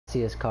See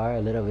his car a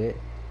little bit.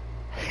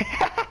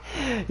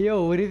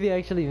 Yo, what if he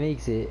actually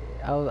makes it?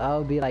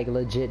 I'll be like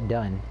legit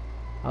done.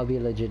 I'll be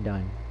legit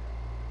done.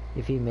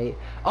 If he made.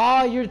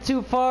 Oh, you're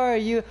too far.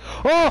 You.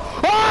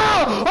 Oh!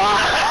 Oh! Oh!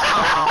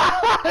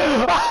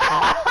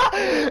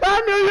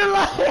 I knew you're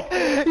lying.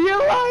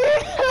 You're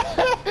lying.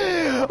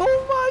 Oh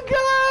my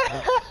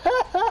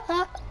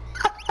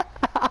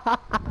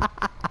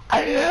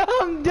god.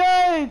 I'm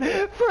done.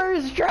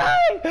 First try.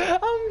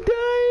 I'm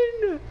done.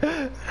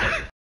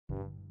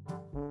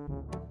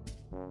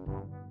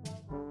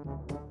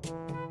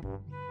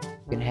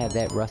 You can have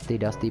that rusty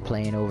dusty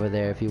playing over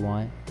there if you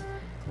want.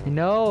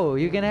 No,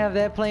 you can have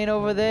that plane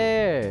over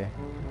there.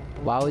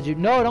 Why would you?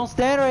 No, don't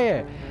stand right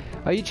here.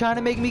 Are you trying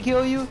to make me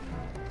kill you?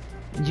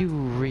 You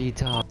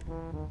retard.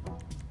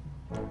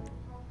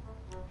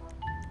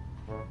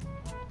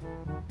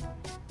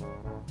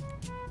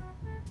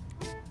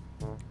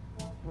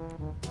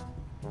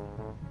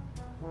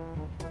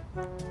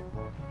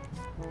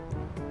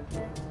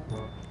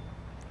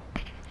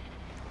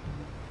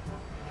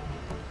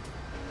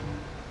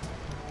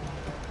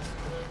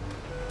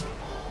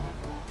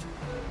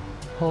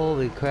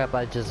 Holy crap,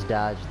 I just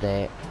dodged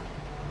that.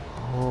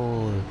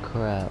 Holy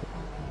crap.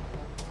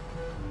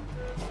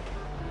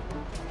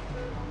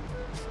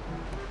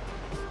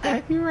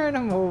 You ran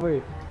him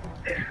over.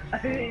 I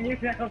didn't use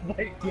that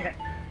bike yet.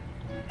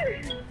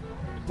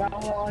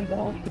 Foul on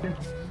Dolphin.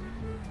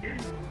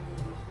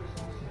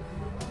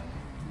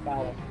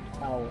 Foul.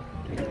 Foul.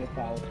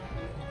 Foul.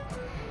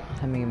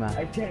 I mean, my.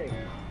 I can't.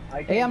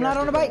 Hey, I'm not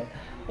on a bike.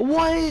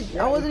 What?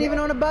 Yeah, I wasn't even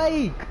on a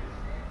bike.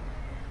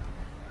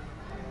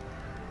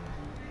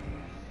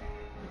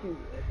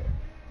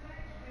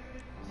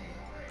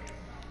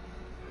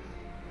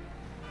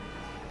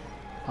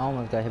 I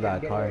almost got hit by a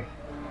car.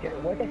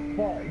 What the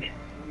fuck?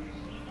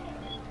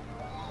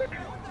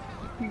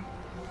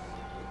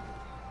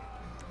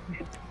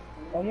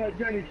 I'm not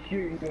trying to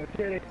shoot you, I'm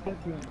trying to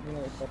fucking,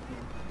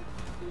 fucking.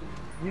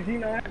 You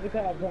see, I have the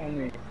cops on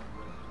me.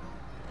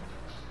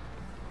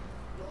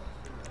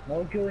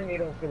 No killing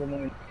Adolf for the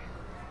moment.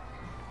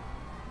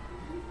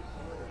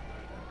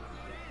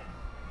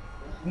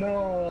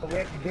 No, we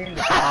have to game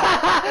the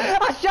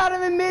I shot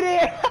him in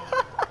midair!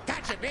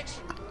 Gotcha, bitch!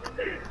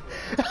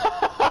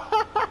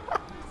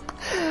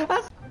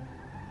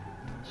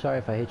 Sorry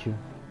if I hit you.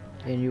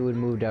 And you would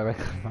move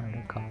directly from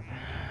the car.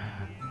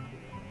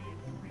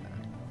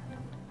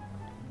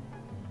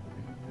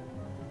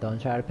 Don't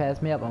try to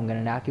pass me up. I'm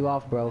gonna knock you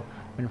off, bro.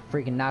 I'm gonna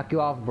freaking knock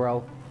you off,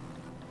 bro.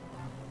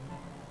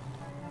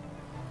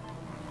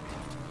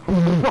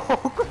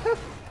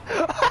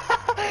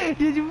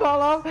 Did you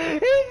fall off? He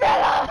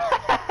fell off!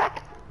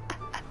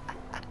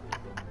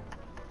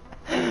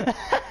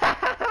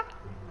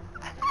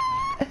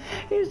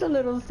 He's a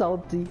little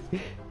salty.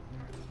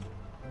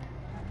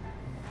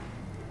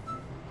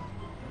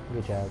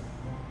 Good job.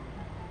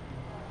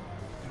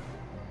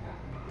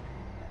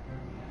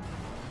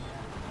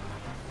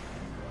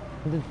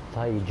 This is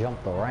how you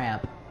jump the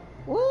ramp.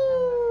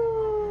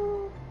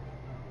 Woo!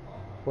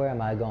 Where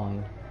am I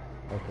going?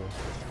 Okay.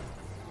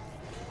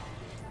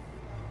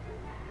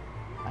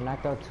 I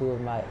knocked out two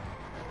of my...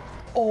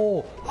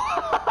 Oh!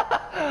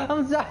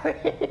 I'm sorry!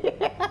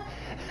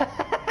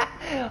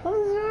 I'm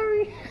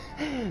sorry!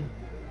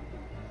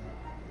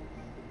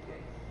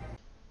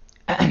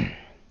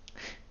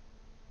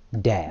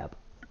 Dab.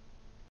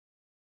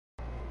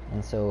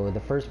 And so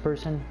the first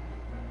person...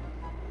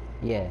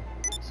 Yeah.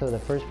 So the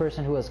first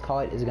person who was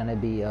caught is gonna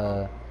be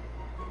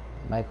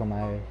Michael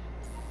Myers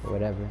or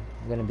whatever.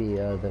 Gonna be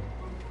the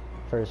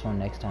first one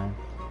next time.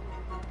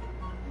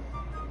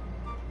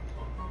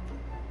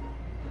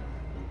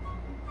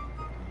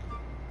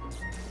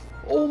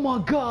 Oh my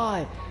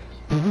god!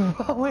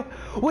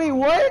 wait,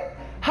 what?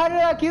 How did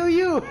I kill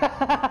you?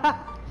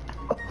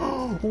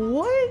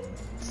 What?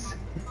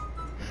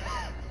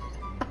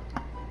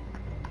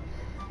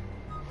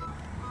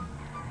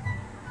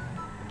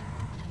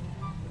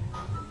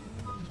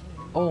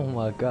 Oh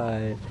my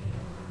god.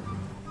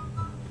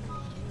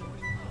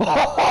 He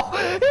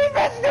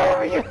messed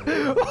over you!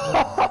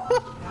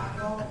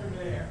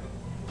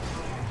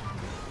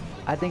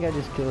 I think I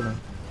just killed him.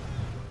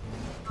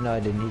 No, I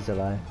didn't. He's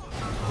alive.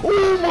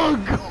 Oh my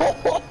god!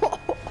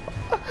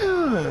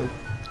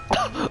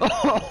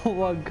 Oh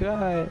my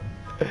god!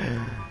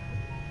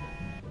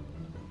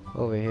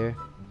 Over here.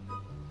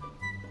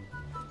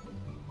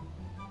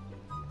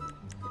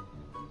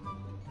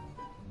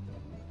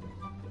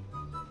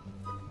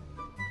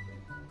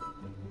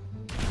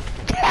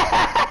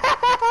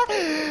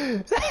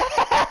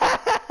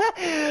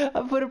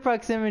 I put a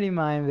proximity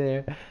mine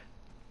there.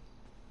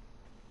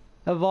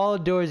 Of all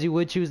doors, you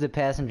would choose the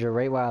passenger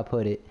right where I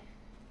put it.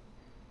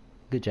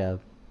 Good job.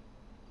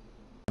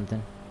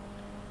 Something.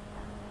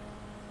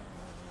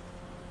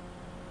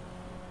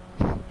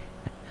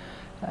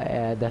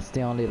 Yeah, that's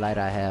the only light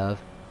I have.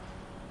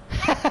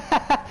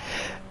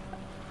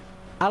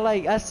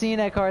 I seen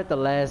that car at the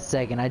last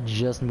second. I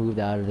just moved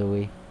out of the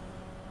way.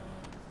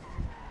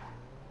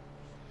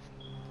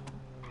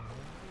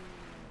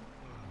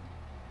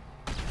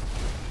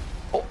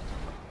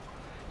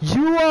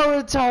 You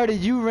are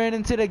retarded. You ran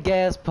into the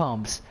gas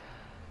pumps.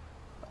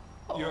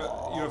 You're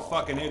a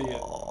fucking idiot.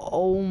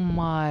 Oh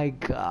my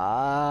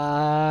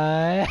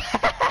god.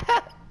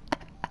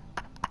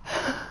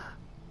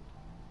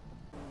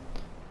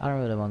 I don't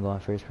really want to go on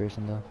first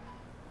person though.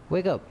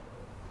 Wake up.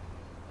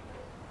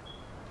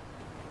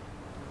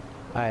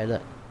 Alright,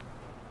 look.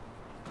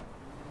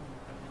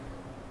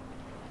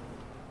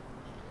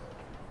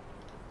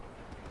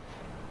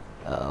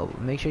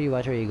 Make sure you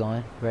watch where you're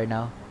going right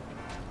now.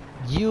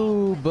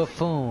 You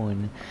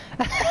buffoon.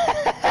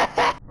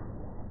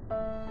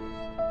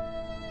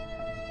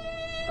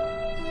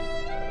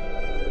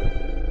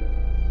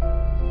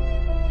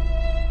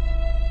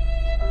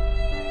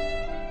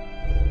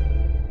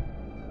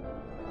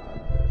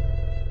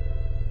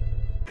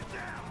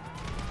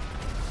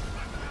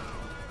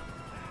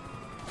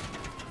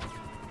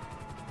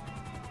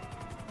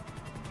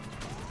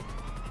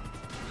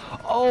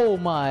 Oh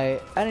my,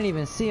 I didn't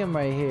even see him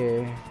right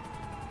here.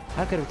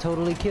 I could have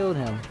totally killed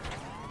him.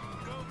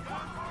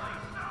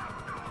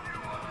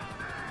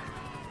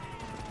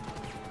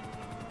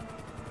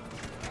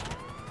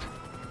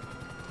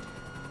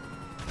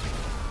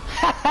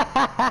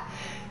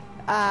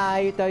 Ah,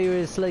 you thought you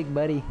were slick,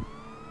 buddy.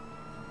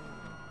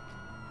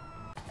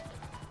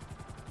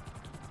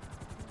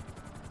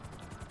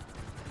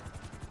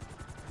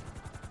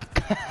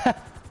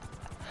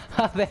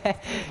 How bad?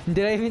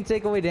 Did I even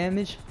take away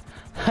damage?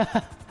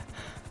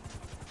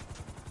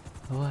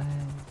 What?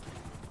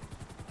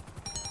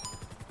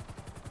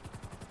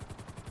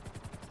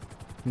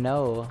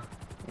 No,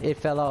 it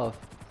fell off.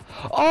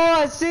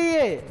 Oh, I see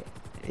it!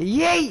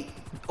 Yeet!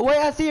 Wait,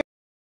 I see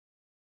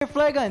your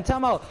flare gun.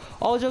 Time out.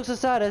 All jokes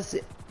aside, I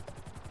see.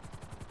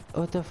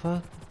 What the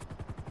fuck?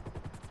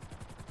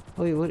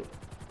 Wait, what?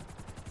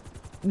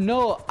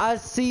 No, I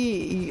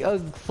see a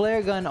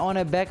flare gun on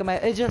the back of my.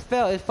 It just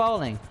fell. It's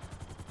falling.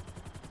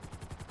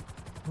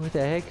 What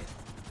the heck?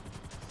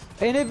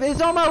 And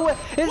it's on my way.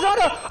 It's on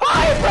the.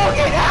 Oh, it broke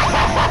it!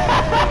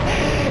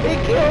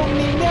 It killed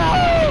me.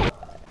 No!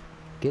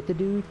 Get the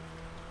dude.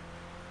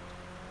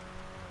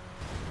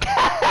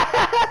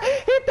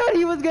 He thought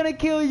he was gonna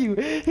kill you.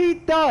 He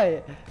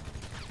thought.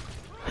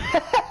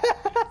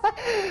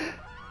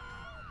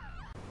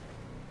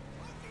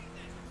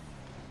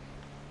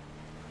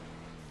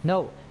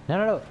 No.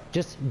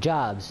 Just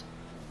jobs.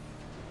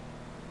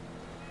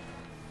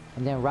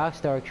 And then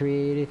Rockstar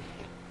created.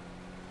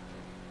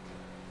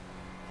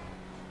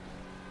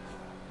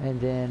 And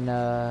then,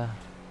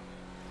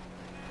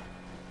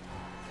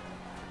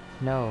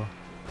 no.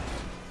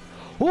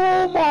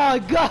 Oh my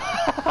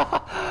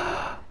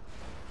god!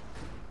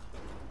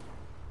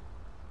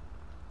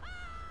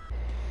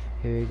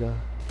 Here we go.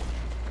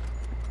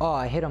 Oh,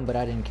 I hit him, but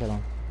I didn't kill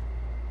him.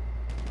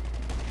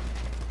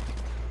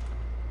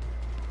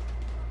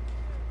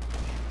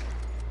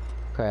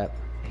 Crap.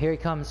 Here he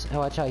comes. Oh,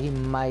 watch out. He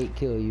might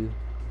kill you.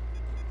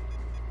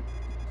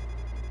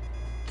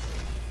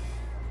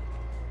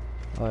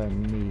 Or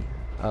me.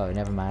 Oh,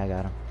 never mind. I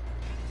got him.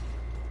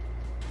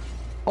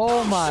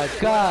 Oh my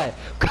god!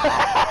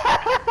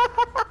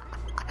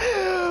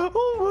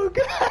 Oh my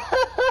god!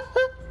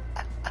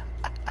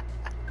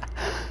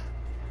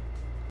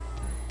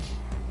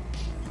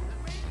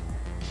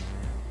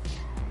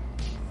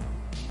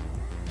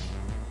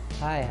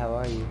 Hi, how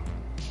are you?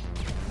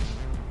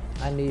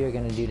 I knew you were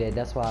gonna do that.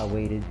 That's why I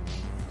waited.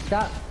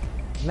 Stop!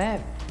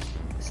 Man!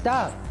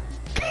 Stop!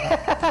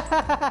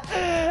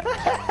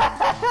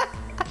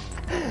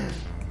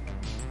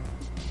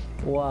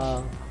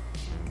 Wow.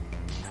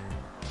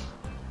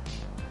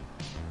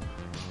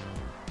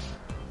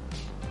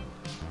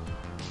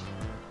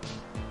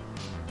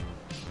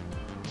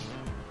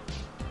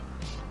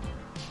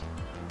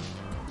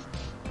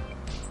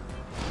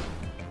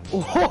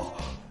 Whoa!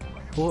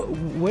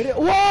 What?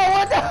 Whoa!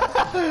 What the?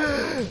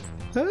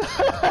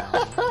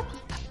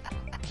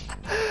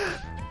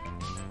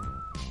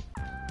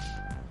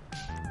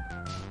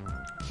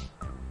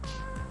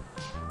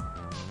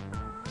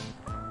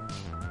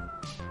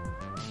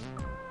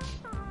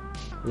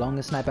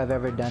 Longest snipe I've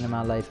ever done in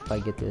my life if I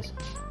get this.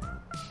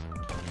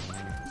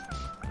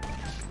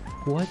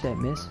 What? That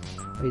miss?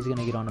 Oh, he's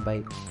gonna get on the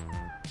bike.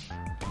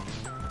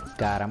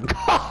 Got him.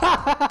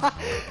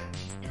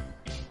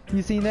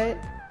 You seen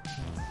that?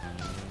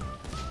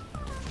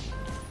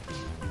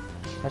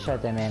 I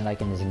shot that man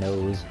like in his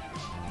nose.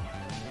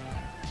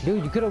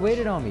 Dude, you could have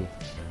waited on me.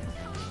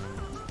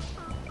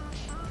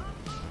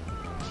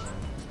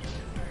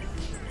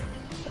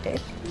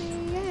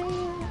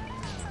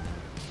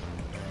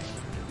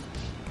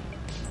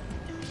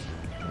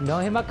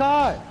 Don't hit my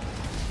car!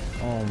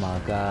 Oh my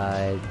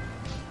god.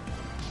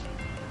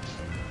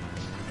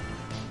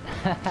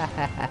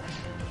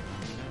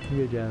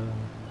 Good job.